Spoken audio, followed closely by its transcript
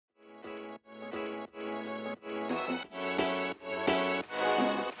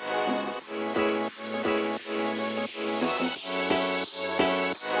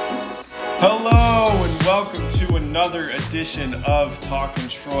Hello and welcome to another edition of Talkin'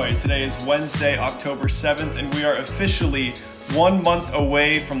 Troy. Today is Wednesday, October 7th, and we are officially 1 month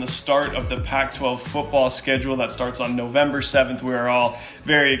away from the start of the Pac-12 football schedule that starts on November 7th. We are all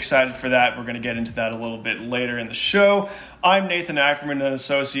very excited for that. We're going to get into that a little bit later in the show. I'm Nathan Ackerman, an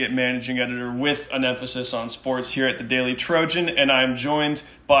associate managing editor with an emphasis on sports here at the Daily Trojan, and I'm joined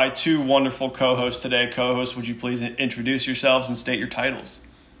by two wonderful co-hosts today. Co-hosts, would you please introduce yourselves and state your titles?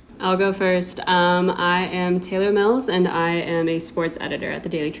 I'll go first. I am Taylor Mills, and I am a sports editor at the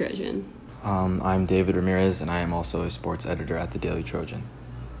Daily Trojan. I'm David Ramirez, and I am also a sports editor at the Daily Trojan.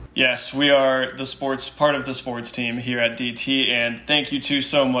 Yes, we are part of the sports team here at DT, and thank you two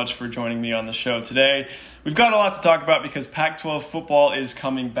so much for joining me on the show today. We've got a lot to talk about because Pac-12 football is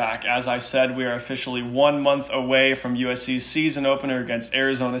coming back. As I said, we are officially 1 month away from USC's season opener against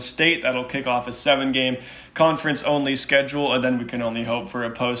Arizona State. That'll kick off a 7-game conference-only schedule, and then we can only hope for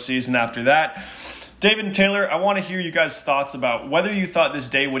a postseason after that. David and Taylor, I want to hear you guys' thoughts about whether you thought this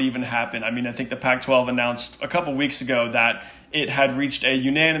day would even happen. I mean, I think the Pac-12 announced a couple weeks ago that it had reached a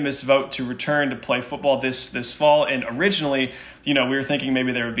unanimous vote to return to play football this fall. And originally, we were thinking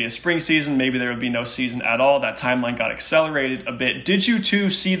maybe there would be a spring season, maybe there would be no season at all. That timeline got accelerated a bit. Did you two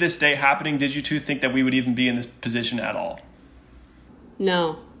see this day happening? Did you two think that we would even be in this position at all?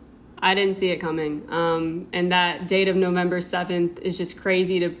 No, I didn't see it coming. And that date of November 7th is just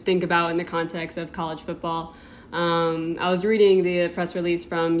crazy to think about in the context of college football. I was reading the press release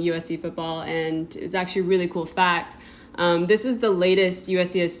from USC football, and it was actually a really cool fact. This is the latest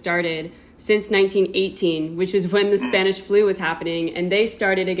USC has started since 1918, which is when the Spanish flu was happening. And they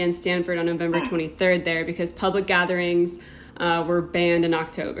started against Stanford on November 23rd there because public gatherings were banned in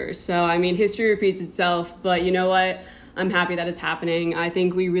October. So, I mean, history repeats itself. But you know what? I'm happy that it's happening. I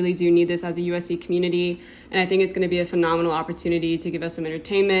think we really do need this as a USC community. And I think it's going to be a phenomenal opportunity to give us some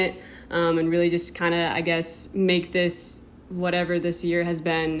entertainment and really just kind of, I guess, make this, whatever this year has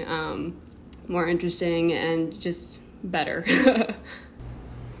been, more interesting and just better.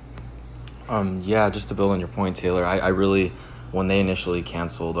 Just to build on your point, Taylor, I really, when they initially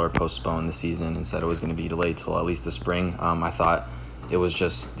canceled or postponed the season and said it was going to be delayed till at least the spring, I thought it was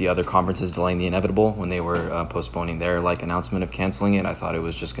just the other conferences delaying the inevitable when they were postponing their announcement of canceling it. I thought it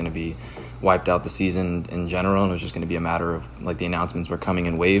was just going to be wiped out the season in general, and it was just going to be a matter of the announcements were coming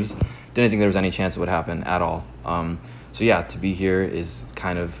in waves. Didn't think there was any chance it would happen at all. To be here is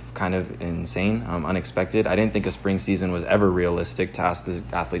kind of insane, unexpected. I didn't think a spring season was ever realistic to ask the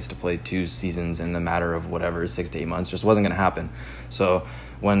athletes to play 2 seasons in the matter of 6 to 8 months. Just wasn't going to happen. So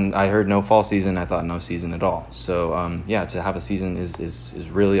when I heard no fall season, I thought no season at all. So to have a season is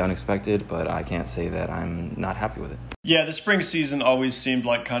really unexpected, but I can't say that I'm not happy with it. Yeah, the spring season always seemed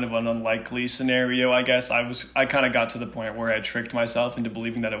like kind of an unlikely scenario, I guess. I kind of got to the point where I tricked myself into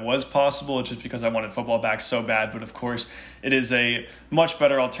believing that it was possible just because I wanted football back so bad. But of course, it is a much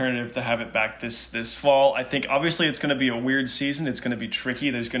better alternative to have it back this fall. I think obviously it's going to be a weird season. It's going to be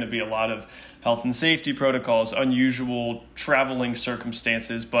tricky. There's going to be a lot of health and safety protocols, unusual traveling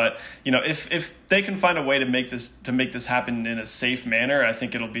circumstances. But, if they can find a way to make this happen in a safe manner, I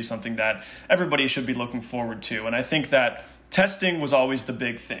think it'll be something that everybody should be looking forward to. And I think that testing was always the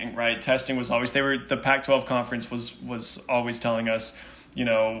big thing, right? Testing was always, the Pac-12 conference was always telling us,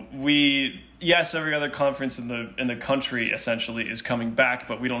 every other conference in the country essentially is coming back,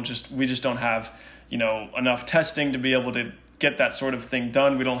 but we just don't have, enough testing to be able to get that sort of thing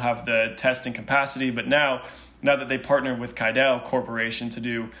done. We don't have the testing capacity, but now that they partner with Quidel Corporation to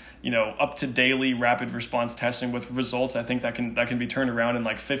do, up to daily rapid response testing with results, I think that can be turned around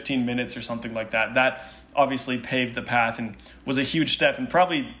in 15 minutes or something like that. That obviously paved the path and was a huge step and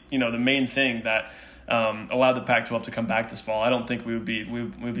probably, the main thing that allowed the Pac-12 to come back this fall. I don't think we would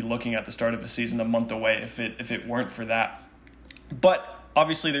be looking at the start of a season a month away if it weren't for that. But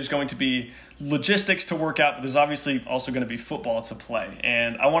obviously, there's going to be logistics to work out, but there's obviously also going to be football to play.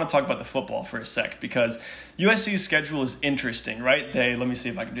 And I want to talk about the football for a sec because USC's schedule is interesting, right? Let me see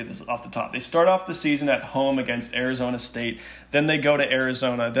if I can do this off the top. They start off the season at home against Arizona State. Then they go to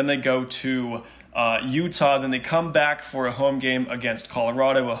Arizona. Then they go to Utah. Then they come back for a home game against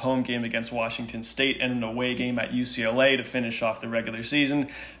Colorado, a home game against Washington State, and an away game at UCLA to finish off the regular season.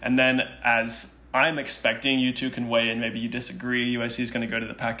 And then as I'm expecting, you two can weigh in, maybe you disagree, USC is going to go to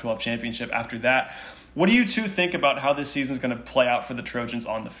the Pac-12 championship after that. What do you two think about how this season is going to play out for the Trojans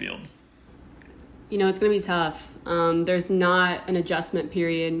on the field? It's going to be tough. There's not an adjustment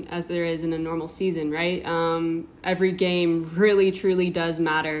period as there is in a normal season, right? Every game really, truly does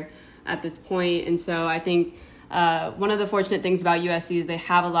matter at this point. And so I think one of the fortunate things about USC is they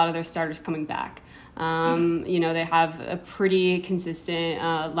have a lot of their starters coming back. They have a pretty consistent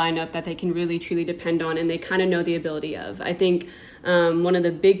lineup that they can really, truly depend on, and they kind of know the ability of. I think one of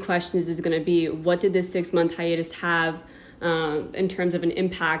the big questions is going to be, what did this 6-month hiatus have in terms of an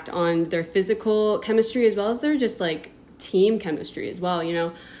impact on their physical chemistry as well as their just like team chemistry as well,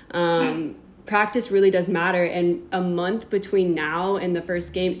 Practice really does matter, and a month between now and the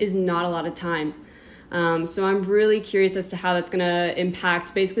first game is not a lot of time. So I'm really curious as to how that's going to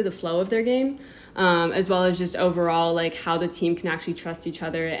impact basically the flow of their game, as well as just overall like how the team can actually trust each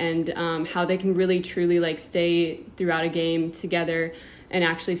other, and how they can really truly like stay throughout a game together and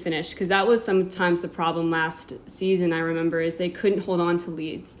actually finish. Because that was sometimes the problem last season, I remember, is they couldn't hold on to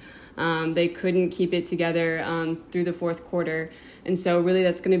leads. They couldn't keep it together through the fourth quarter. And so really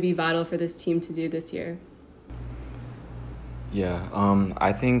that's going to be vital for this team to do this year. Yeah,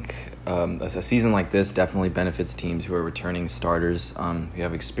 I think a season like this definitely benefits teams who are returning starters, who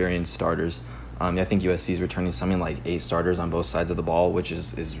have experienced starters. I think USC is returning something like 8 starters on both sides of the ball, which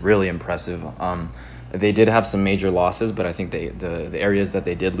is really impressive. They did have some major losses, but I think the areas that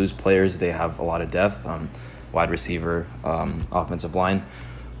they did lose players, they have a lot of depth, wide receiver, offensive line.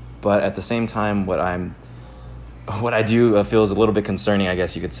 But at the same time, what I do feel is a little bit concerning, I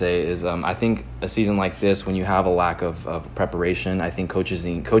guess you could say, is I think a season like this, when you have a lack of preparation, I think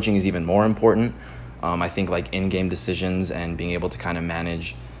coaching is even more important. I think like in-game decisions and being able to kind of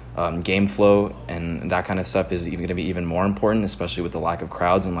manage game flow and that kind of stuff is even going to be even more important, especially with the lack of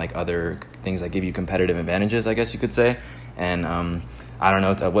crowds and like other things that give you competitive advantages, I guess you could say. And I don't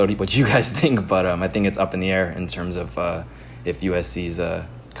know what you guys think, but I think it's up in the air in terms of if USC's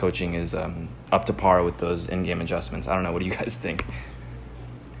coaching is up to par with those in-game adjustments. I don't know. What do you guys think?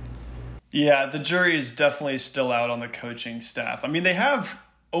 Yeah, the jury is definitely still out on the coaching staff. I mean, they have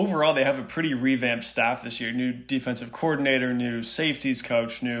a pretty revamped staff this year. New defensive coordinator, new safeties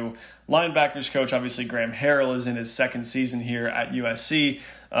coach, new linebackers coach. Obviously, Graham Harrell is in his second season here at USC.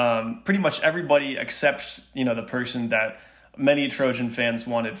 Pretty much everybody except, the person that many Trojan fans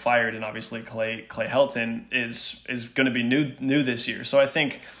wanted fired, and obviously Clay Helton is going to be new this year. So I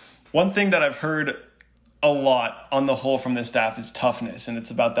think one thing that I've heard a lot on the whole from this staff is toughness, and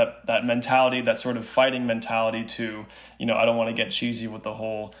it's about that mentality, that sort of fighting mentality to, I don't want to get cheesy with the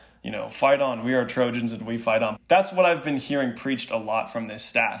whole, fight on, we are Trojans and we fight on. That's what I've been hearing preached a lot from this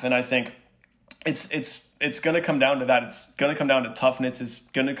staff, and I think it's going to come down to that. It's going to come down to toughness. It's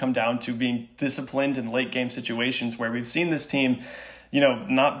going to come down to being disciplined in late game situations where we've seen this team,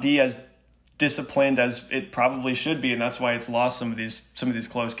 not be as disciplined as it probably should be, and that's why it's lost some of these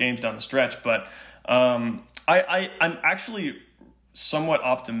close games down the stretch. But I'm actually somewhat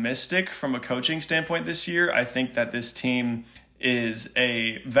optimistic from a coaching standpoint this year. I think that this team is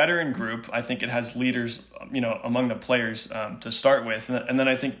a veteran group. I think it has leaders, among the players to start with, and then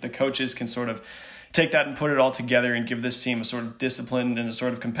I think the coaches can sort of take that and put it all together and give this team a sort of discipline and a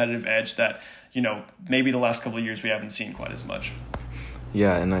sort of competitive edge that, maybe the last couple of years we haven't seen quite as much.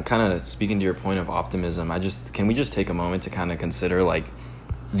 Yeah, and kind of speaking to your point of optimism, can we just take a moment to kind of consider like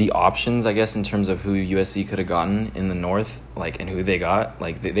the options, I guess, in terms of who USC could have gotten in the North, like, and who they got.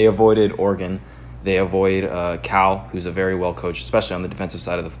 Like they avoided Oregon, they avoid Cal, who's a very well coached, especially on the defensive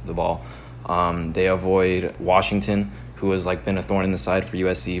side of the ball. They avoid Washington, who has like been a thorn in the side for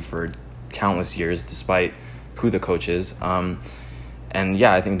USC for countless years, despite who the coach is. And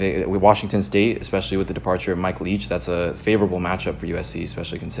yeah, I think with Washington State, especially with the departure of Mike Leach, that's a favorable matchup for USC,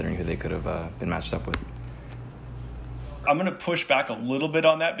 especially considering who they could have been matched up with. I'm going to push back a little bit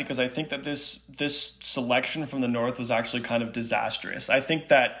on that because I think that this selection from the North was actually kind of disastrous. I think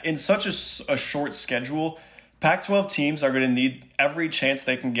that in such a short schedule, Pac-12 teams are going to need every chance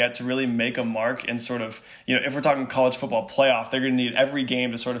they can get to really make a mark and sort of, if we're talking college football playoff, they're going to need every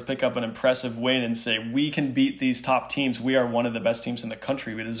game to sort of pick up an impressive win and say, we can beat these top teams. We are one of the best teams in the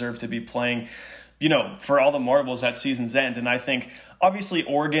country. We deserve to be playing, for all the marbles at season's end. And I think obviously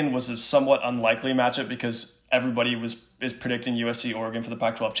Oregon was a somewhat unlikely matchup because everybody is predicting USC Oregon for the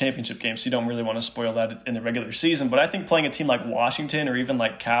Pac-12 championship game. So you don't really want to spoil that in the regular season. But I think playing a team like Washington or even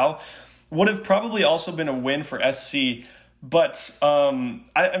like Cal would have probably also been a win for SC, but I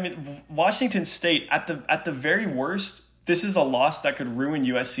mean Washington State at the very worst, this is a loss that could ruin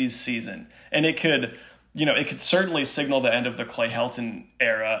USC's season, and it could certainly signal the end of the Clay Helton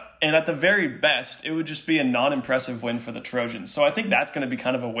era, and at the very best, it would just be a non-impressive win for the Trojans. So I think that's going to be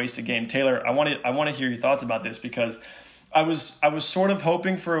kind of a wasted game. Taylor, I want to hear your thoughts about this because I was sort of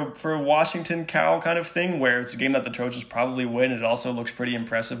hoping for a Washington Cal kind of thing where it's a game that the Trojans probably win. It also looks pretty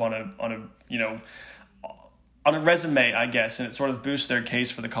impressive on a on a resume, I guess, and it sort of boosts their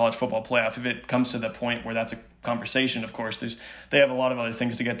case for the college football playoff. If it comes to the point where that's a conversation, of course, they have a lot of other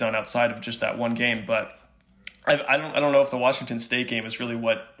things to get done outside of just that one game. But I don't know if the Washington State game is really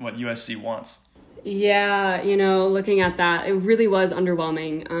what USC wants. Yeah, looking at that, it really was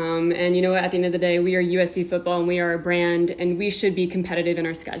underwhelming. And you know what? At the end of the day, we are USC football and we are a brand and we should be competitive in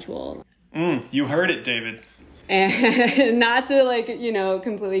our schedule. You heard it, David. And not to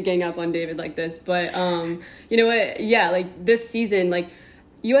completely gang up on David like this, but you know what? Yeah, this season,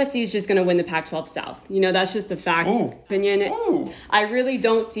 USC is just going to win the Pac-12 South. That's just a fact. Opinion. Ooh. I really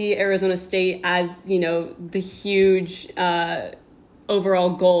don't see Arizona State as, the huge overall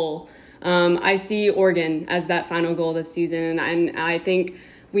goal. I see Oregon as that final goal this season, and I think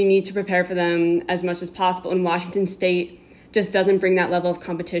we need to prepare for them as much as possible. And Washington State just doesn't bring that level of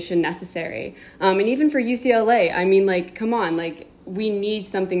competition necessary. And even for UCLA, I mean, come on, we need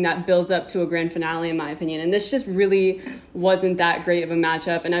something that builds up to a grand finale, in my opinion. And this just really wasn't that great of a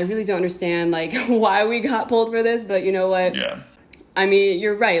matchup. And I really don't understand, why we got pulled for this. But you know what? Yeah. I mean,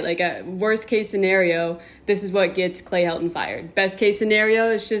 you're right. A worst case scenario, this is what gets Clay Helton fired. Best case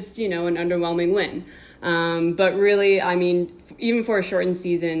scenario is just, an underwhelming win. But really, I mean, even for a shortened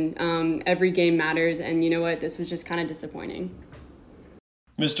season, every game matters. And you know what? This was just kind of disappointing.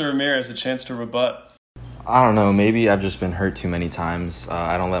 Mr. Ramirez, a chance to rebut. I don't know. Maybe I've just been hurt too many times.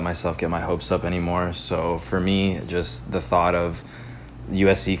 I don't let myself get my hopes up anymore. So for me, just the thought of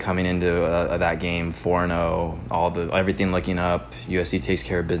USC coming into that game 4-0, everything looking up. USC takes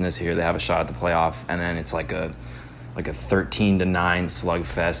care of business here. They have a shot at the playoff, and then it's like a 13-9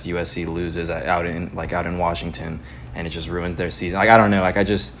 slugfest. USC loses out in Washington, and it just ruins their season. I don't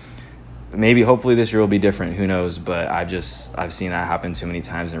know. Maybe hopefully this year will be different. Who knows? But I've seen that happen too many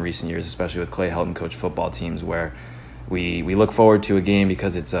times in recent years, especially with Clay Helton coach football teams, where we look forward to a game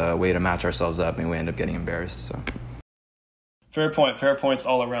because it's a way to match ourselves up, and we end up getting embarrassed. So. Fair points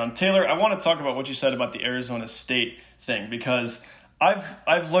all around. Taylor, I want to talk about what you said about the Arizona State thing, because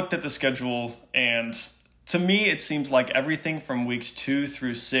I've looked at the schedule, and to me it seems like everything from weeks 2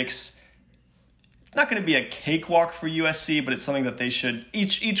 through 6, not going to be a cakewalk for USC, but it's something that they should,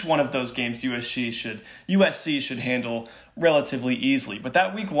 each one of those games USC should handle relatively easily. But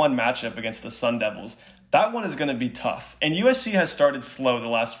that week 1 matchup against the Sun Devils, that one is going to be tough. And USC has started slow the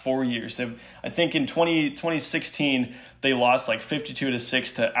last 4 years. I think in 2016, they lost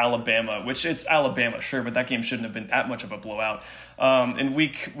 52-6 to Alabama, which it's Alabama, sure, but that game shouldn't have been that much of a blowout. In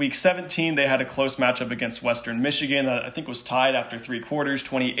week 17, they had a close matchup against Western Michigan that I think was tied after 3 quarters.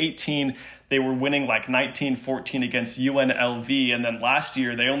 2018, they were winning 19-14 against UNLV. And then last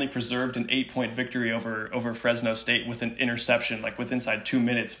year, they only preserved an 8-point victory over Fresno State with an interception, with inside 2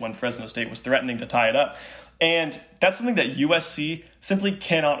 minutes when Fresno State was threatening to tie it up. And that's something that USC simply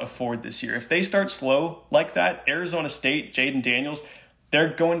cannot afford this year. If they start slow like that, Arizona State, Jaden Daniels,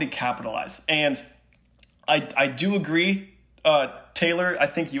 they're going to capitalize. And I do agree, Taylor, I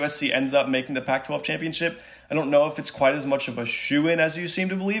think USC ends up making the Pac-12 championship. I don't know if it's quite as much of a shoo-in as you seem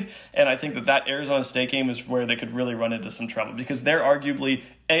to believe. And I think that Arizona State game is where they could really run into some trouble, because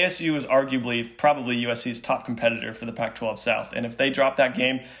ASU is arguably probably USC's top competitor for the Pac-12 South. And if they drop that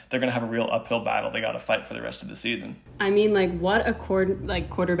game, they're going to have a real uphill battle they got to fight for the rest of the season. I mean, what a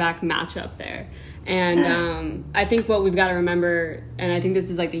quarterback matchup there. And I think what we've got to remember, and I think this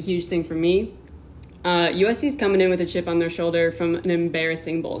is the huge thing for me, USC's coming in with a chip on their shoulder from an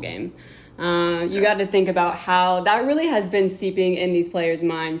embarrassing bowl game. You got to think about how that really has been seeping in these players'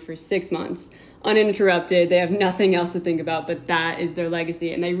 minds for 6 months, uninterrupted. They have nothing else to think about, but that is their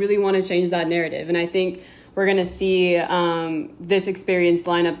legacy, and they really want to change that narrative. And I think we're going to see this experienced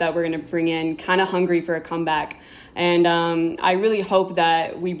lineup that we're going to bring in kind of hungry for a comeback. And I really hope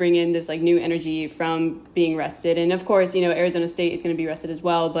that we bring in this new energy from being rested. And of course, Arizona State is going to be rested as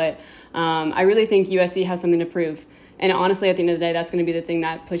well. But I really think USC has something to prove. And honestly, at the end of the day, that's going to be the thing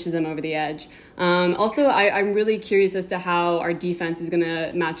that pushes them over the edge. Also, I'm really curious as to how our defense is going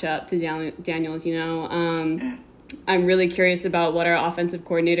to match up to Daniels. I'm really curious about what our offensive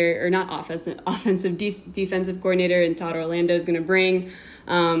defensive coordinator and Todd Orlando is going to bring.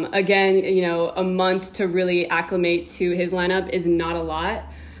 Again, a month to really acclimate to his lineup is not a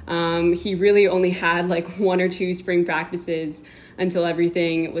lot. He really only had 1 or 2 spring practices until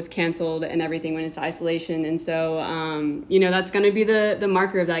everything was canceled and everything went into isolation. And so, that's going to be the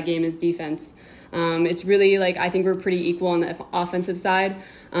marker of that game is defense. It's really I think we're pretty equal on the offensive side.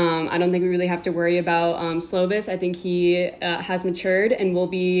 I don't think we really have to worry about Slovis. I think he has matured and will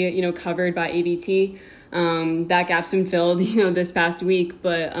be, covered by AVT. That gap's been filled, this past week.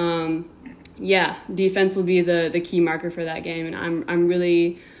 But defense will be the key marker for that game. And I'm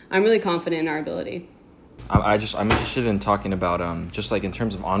really confident in our ability. I'm interested in talking about just like in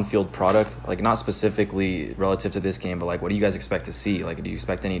terms of on-field product, like not specifically relative to this game, but like what do you guys expect to see? Like, do you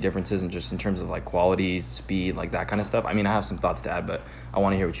expect any differences in terms of like quality, speed, like that kind of stuff? I mean, I have some thoughts to add, but I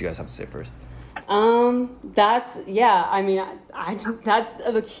want to hear what you guys have to say first. That's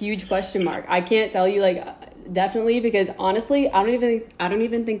a huge question mark. I can't tell you like definitely, because honestly, I don't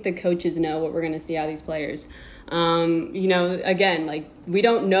even think the coaches know what we're going to see out of these players. Again, like we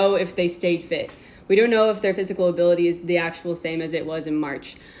don't know if they stayed fit. We don't know if their physical ability is the actual same as it was in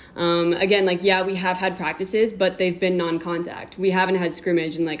March. Again, like, yeah, we have had practices, but they've been non-contact. We haven't had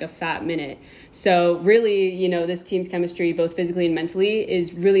scrimmage in like a fat minute. So really, this team's chemistry, both physically and mentally,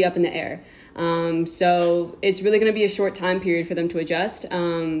 is really up in the air. So it's really going to be a short time period for them to adjust.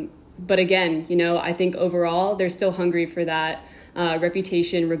 But again, I think overall they're still hungry for that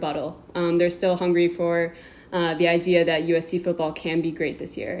reputation rebuttal. They're still hungry for the idea that USC football can be great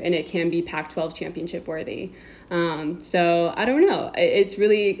this year and it can be Pac-12 championship worthy. So I don't know. It's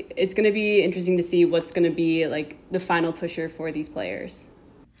going to be interesting to see what's going to be like the final pusher for these players.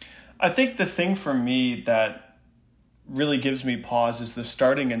 I think the thing for me that really gives me pause is the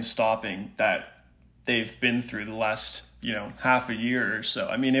starting and stopping that they've been through the last, half a year or so.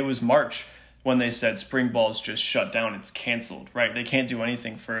 I mean, it was March when they said spring ball's just shut down. It's canceled, right? They can't do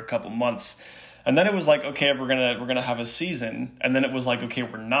anything for a couple months. And then it was like, okay, we're gonna have a season. And then it was like, okay,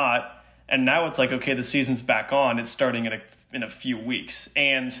 we're not. And now it's like, okay, the season's back on. It's starting in a few weeks.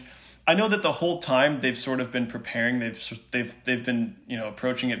 And I know that the whole time they've sort of been preparing. They've been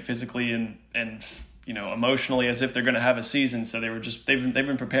approaching it physically and emotionally as if they're going to have a season. So they've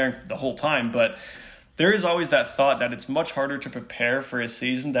been preparing the whole time. But there is always that thought that it's much harder to prepare for a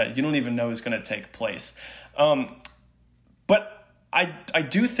season that you don't even know is going to take place. But I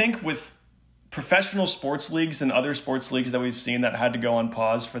do think with professional sports leagues and other sports leagues that we've seen that had to go on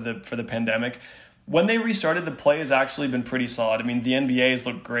pause for the pandemic, when they restarted, the play has actually been pretty solid. I mean, the NBA has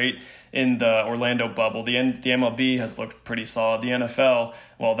looked great in the Orlando bubble. The MLB has looked pretty solid. The NFL,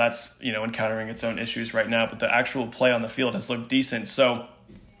 well, that's encountering its own issues right now, but the actual play on the field has looked decent. So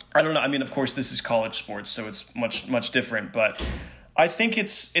I don't know. I mean, of course, this is college sports, so it's much different. But I think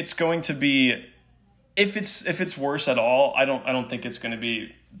it's going to be, if it's worse at all, I don't think it's going to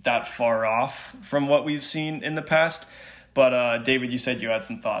be that far off from what we've seen in the past. But David, you said you had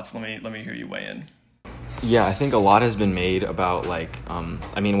some thoughts. Let me hear you weigh in. Yeah, I think a lot has been made about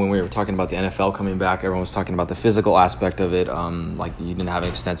when we were talking about the NFL coming back, everyone was talking about the physical aspect of it. Like you didn't have an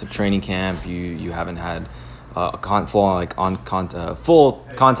extensive training camp, you haven't had full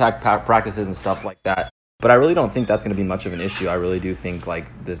contact practices and stuff like that. But I really don't think that's going to be much of an issue. I really do think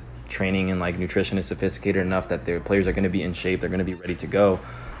like this training and like nutrition is sophisticated enough that their players are going to be in shape. They're going to be ready to go.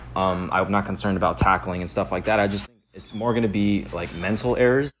 I'm not concerned about tackling and stuff like that. I just think it's more going to be like mental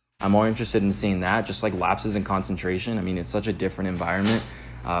errors. I'm more interested in seeing that, just like lapses in concentration. I mean, it's such a different environment.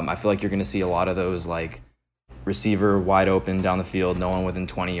 I feel like you're going to see a lot of those like receiver wide open down the field, no one within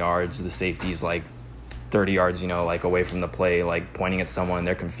 20 yards. The safety's like 30 yards, like away from the play, like pointing at someone,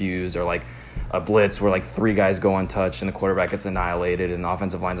 they're confused, or like a blitz where like three guys go untouched and the quarterback gets annihilated and the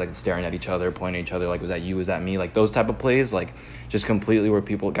offensive line's like staring at each other, pointing at each other like, was that you, was that me? Like those type of plays, like just completely where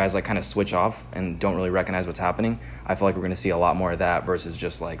guys like kind of switch off and don't really recognize what's happening. I feel like we're going to see a lot more of that versus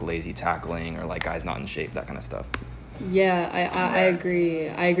just like lazy tackling or like guys not in shape, that kind of stuff. Yeah, I agree.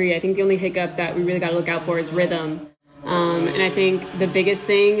 I think the only hiccup that we really got to look out for is rhythm. And I think the biggest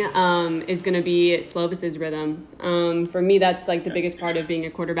thing is going to be Slovis's rhythm. For me, that's like the biggest part of being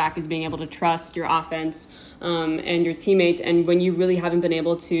a quarterback is being able to trust your offense and your teammates. And when you really haven't been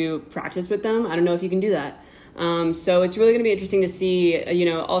able to practice with them, I don't know if you can do that. So it's really going to be interesting to see.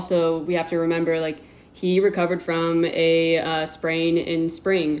 Also we have to remember like he recovered from a sprain in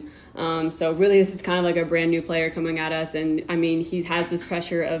spring. So really this is kind of like a brand new player coming at us. And I mean, he has this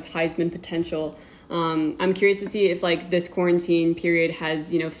pressure of Heisman potential. I'm curious to see if like this quarantine period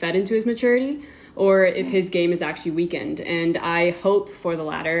has, fed into his maturity or if his game is actually weakened. And I hope for the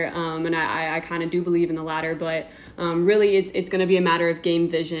latter. And I kind of do believe in the latter, but really it's going to be a matter of game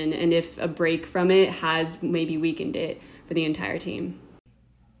vision. And if a break from it has maybe weakened it for the entire team.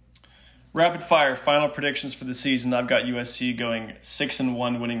 Rapid fire, final predictions for the season. I've got USC going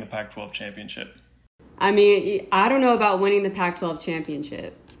 6-1, winning the Pac-12 championship. I mean, I don't know about winning the Pac-12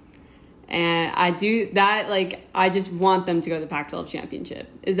 championship. And I do that, like, I just want them to go to the Pac-12 championship.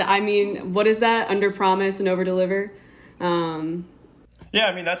 What is that? Under promise and over deliver? Yeah,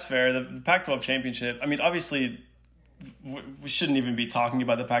 I mean, that's fair. The Pac-12 championship, I mean, obviously, we shouldn't even be talking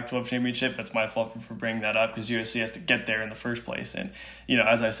about the Pac-12 championship. That's my fault for bringing that up because USC has to get there in the first place. And,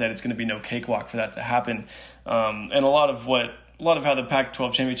 as I said, it's going to be no cakewalk for that to happen. And a lot of what lot of how the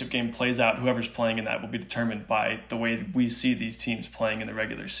Pac-12 championship game plays out, whoever's playing in that will be determined by the way we see these teams playing in the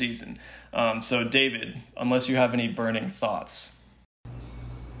regular season. So David, unless you have any burning thoughts.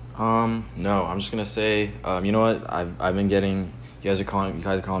 No, I'm just gonna say, you know what? I've been getting, you guys are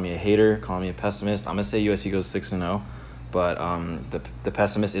calling me a hater, calling me a pessimist. I'm gonna say USC goes 6-0, but the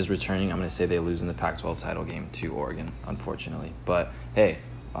pessimist is returning. I'm gonna say they lose in the Pac-12 title game to Oregon, unfortunately. But hey,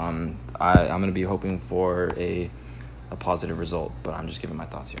 I'm gonna be hoping for a positive result, but I'm just giving my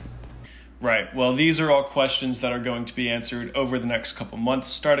thoughts here. Right. Well, these are all questions that are going to be answered over the next couple months,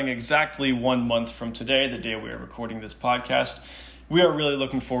 starting exactly 1 month from today, the day we are recording this podcast. We are really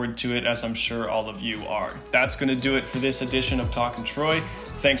looking forward to it, as I'm sure all of you are. That's going to do it for this edition of Talkin' Troy.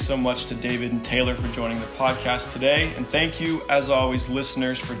 Thanks so much to David and Taylor for joining the podcast today. And thank you, as always,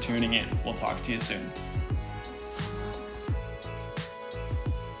 listeners, for tuning in. We'll talk to you soon.